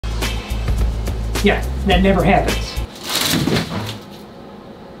Yeah, that never happens.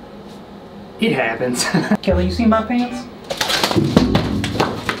 It happens. Kelly, you seen my pants?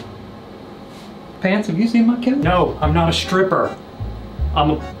 Pants, have you seen my Kelly? No, I'm not a stripper.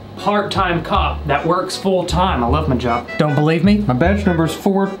 I'm a part-time cop that works full-time. I love my job. Don't believe me? My badge number is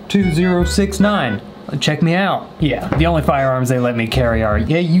 42069. Check me out. Yeah, the only firearms they let me carry are,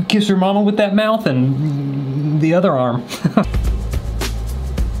 yeah, you kiss your mama with that mouth, and the other arm.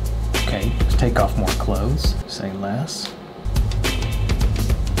 Okay, let's take off more clothes. Say less.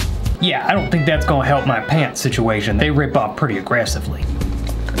 Yeah, I don't think that's gonna help my pants situation. They rip off pretty aggressively.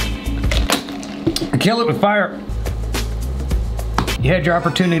 Kill it with fire. You had your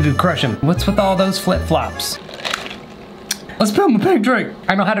opportunity to crush him. What's with all those flip-flops? Let's spill my big drink.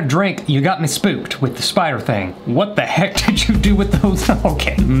 I know how to drink. You got me spooked with the spider thing. What the heck did you do with those?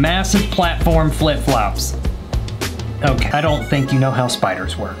 Okay, massive platform flip-flops. Okay, I don't think you know how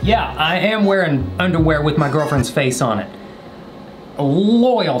spiders work. Yeah, I am wearing underwear with my girlfriend's face on it.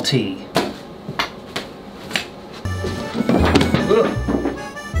 Loyalty. Ugh.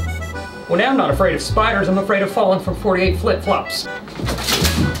 Well, now I'm not afraid of spiders, I'm afraid of falling from 48 flip-flops.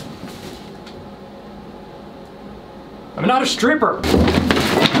 I'm not a stripper.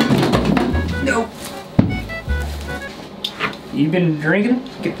 No. You been drinking?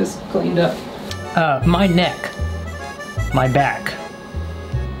 Get this cleaned up. My neck, my back.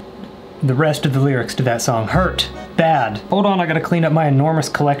 The rest of the lyrics to that song hurt bad. Hold on, I gotta clean up my enormous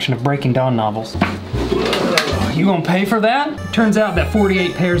collection of Breaking Dawn novels. You gonna pay for that? Turns out that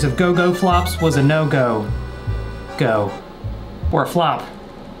 48 pairs of go-go flops was a no-go. Go. Or a flop,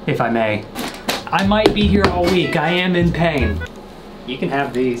 if I may. I might be here all week. I am in pain. You can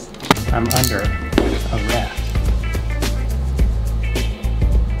have these. I'm under arrest.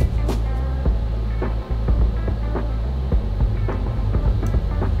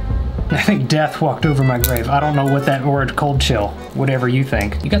 I think death walked over my grave. I don't know what that word, cold chill, whatever you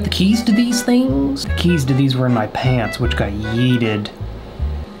think. You got the keys to these things? The keys to these were in my pants, which got yeeted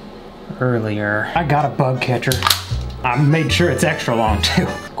earlier. I got a bug catcher. I made sure it's extra long too.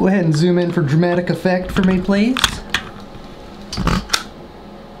 Go ahead and zoom in for dramatic effect for me, please.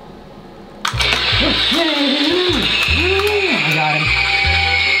 I got him.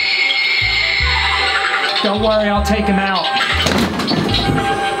 Don't worry, I'll take him out.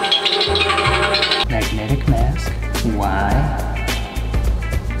 Magnetic mask. Why?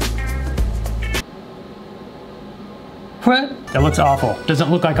 What? That looks awful. Doesn't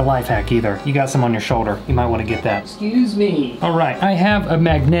look like a life hack either. You got some on your shoulder. You might want to get that. Excuse me. All right, I have a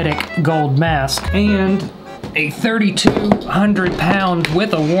magnetic gold mask and a 3,200 pound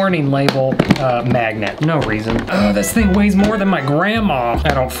with a warning label magnet. No reason. Oh, this thing weighs more than my grandma.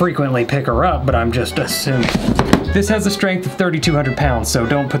 I don't frequently pick her up, but I'm just assuming. This has a strength of 3,200 pounds, so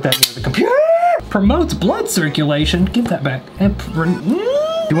don't put that near the computer. Promotes blood circulation. Give that back.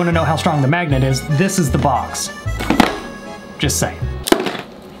 You want to know how strong the magnet is? This is the box. Just saying.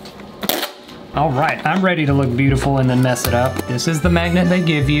 All right, I'm ready to look beautiful and then mess it up. This is the magnet they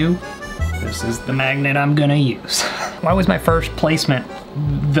give you. This is the magnet I'm gonna use. Why was my first placement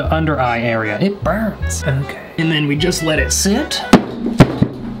the under eye area? It burns. Okay. And then we just let it sit.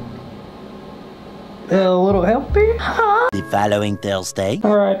 A little helpy? Huh? The following Thursday.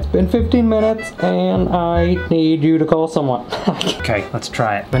 All right, it's been 15 minutes and I need you to call someone. Okay, let's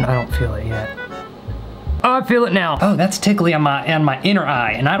try it. But I don't feel it yet. Oh, I feel it now. Oh, that's tickly on my inner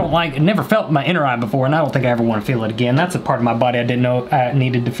eye, and I don't like it. Never felt my inner eye before, and I don't think I ever want to feel it again. That's a part of my body I didn't know I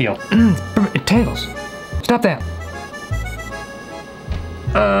needed to feel. It tingles. Stop that.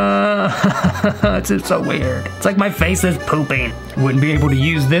 It's so weird. It's like my face is pooping. Wouldn't be able to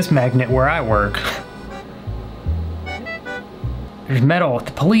use this magnet where I work. There's metal at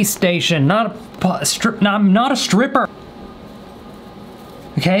the police station. Not a strip. No, I'm not a stripper.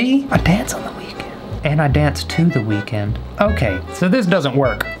 Okay, I dance on the weekend. And I dance to the weekend. Okay, so this doesn't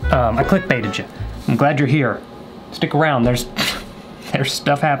work. I clickbaited you. I'm glad you're here. Stick around, there's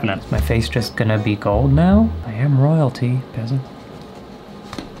stuff happening. Is my face just gonna be gold now? I am royalty, peasant.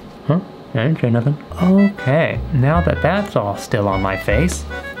 Huh? I didn't say nothing. Okay, now that that's all still on my face,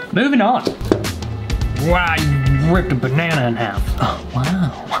 moving on. Wow, you ripped a banana in half. Oh, wow.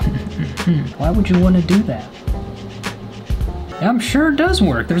 Why would you want to do that? I'm sure it does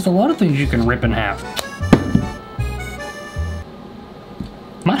work. There's a lot of things you can rip in half.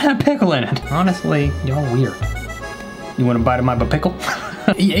 Might have pickle in it. Honestly, y'all weird. You want a bite of my pickle?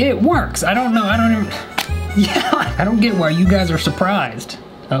 It works. I don't know. I don't even... Yeah, I don't get why you guys are surprised.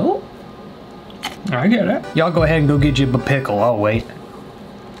 Oh? I get it. Y'all go ahead and go get you a pickle. I'll wait.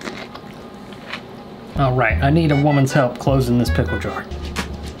 All right, I need a woman's help closing this pickle jar.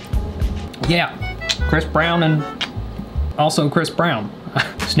 Yeah. Chris Brown and also Chris Brown.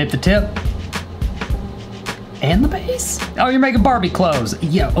 Snip the tip. And the base? Oh, you're making Barbie clothes.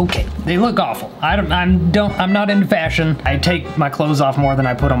 Yeah, okay. They look awful. I'm not into fashion. I take my clothes off more than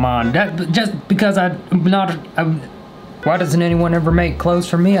I put them on. Just because why doesn't anyone ever make clothes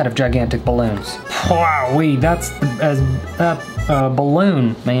for me out of gigantic balloons? Wowee, that's a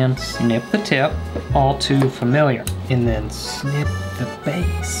balloon, man. Snip the tip, all too familiar. And then snip the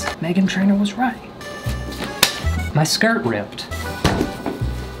base. Meghan Trainor was right. My skirt ripped.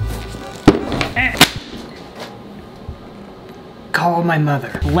 Call my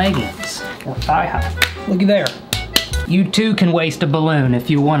mother. Leggings or thigh high. Looky there. You too can waste a balloon if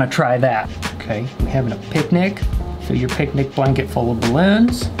you want to try that. Okay, we having a picnic. Fill your picnic blanket full of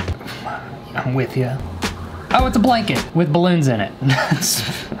balloons. I'm with you. Oh, it's a blanket with balloons in it.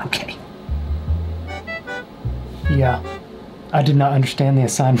 Okay. Yeah, I did not understand the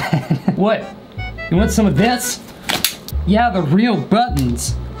assignment. What? You want some of this? Yeah, the real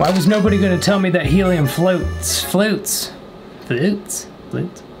buttons. Why was nobody gonna tell me that helium floats? The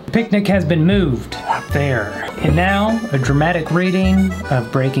picnic has been moved up there. And now, a dramatic reading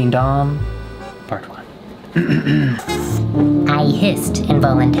of Breaking Dawn, Part 1. I hissed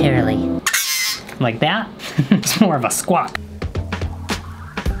involuntarily. Like that? It's more of a squawk.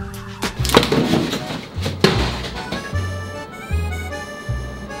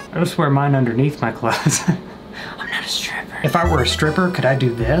 I just wear mine underneath my clothes. I'm not a stripper. If I were a stripper, could I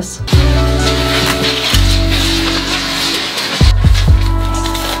do this?